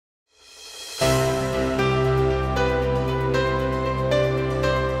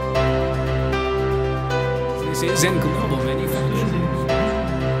enterprises and global manufacturers.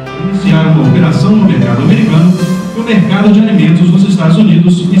 Iniciar uma operação no mercado americano e o mercado de alimentos nos Estados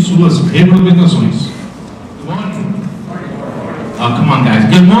Unidos e suas regulamentações. Good morning. Oh, come on, guys.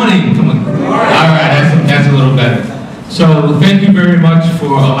 Good morning. Come on. All right, that's a little better. So, thank you very much for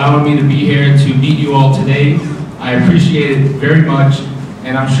allowing me to be here to meet you all today. I appreciate it very much,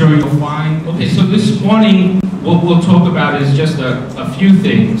 and I'm sure you'll find. Okay, so this morning, what we'll talk about is just a few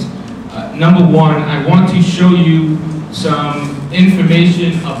things. Number one, I want to show you some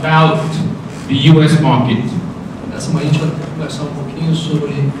information about the U.S. market. Essa manhã a gente vai conversar pouquinho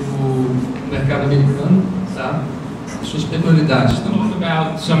sobre o mercado americano, tá? E suas peculiaridades também. Talk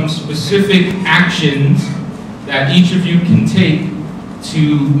about some specific actions that each of you can take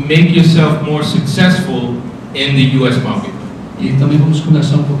to make yourself more successful in the U.S. market. E também vamos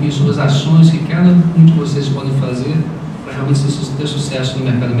conversar pouquinho sobre as ações que cada um de vocês podem fazer para realmente ter sucesso no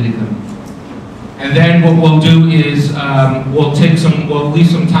mercado americano. And then what we'll do is we'll leave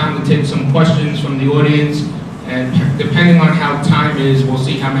some time to take some questions from the audience, and depending on how time is, we'll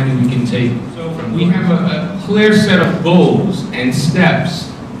see how many we can take. So we have a clear set of goals and steps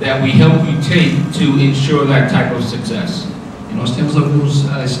that we help you take to ensure that type of success. E nós temos alguns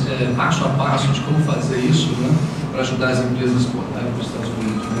passo a passo de como fazer isso, né, para ajudar as empresas a exportarem para os Estados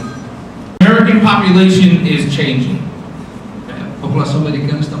Unidos. Né? American population is changing. A população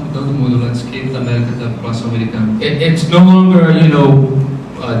americana está mudando muito, o landscape da América da população americana. It's no longer,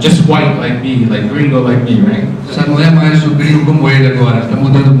 just white like me, like gringo like me, right? Já não é mais o gringo como ele agora, está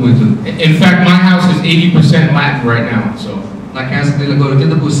mudando muito. In fact, my house is 80% Latin right now, so. Na casa dele agora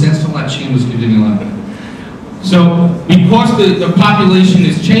 80% são latinos que vivem lá. So, because the population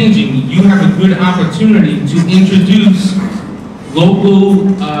is changing, you have a good opportunity to introduce local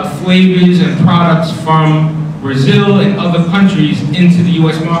flavors and products from Brazil and other countries into the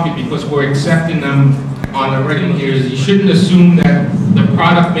U.S. market, because we're accepting them on the regular years. You shouldn't assume that the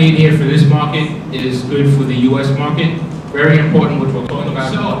product made here for this market is good for the U.S. market. Very important, which we'll talk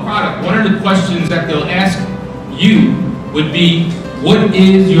about. Sell a product. One of the questions that they'll ask you would be, what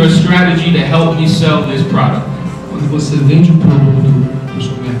is your strategy to help me sell this product? Quando você vende produto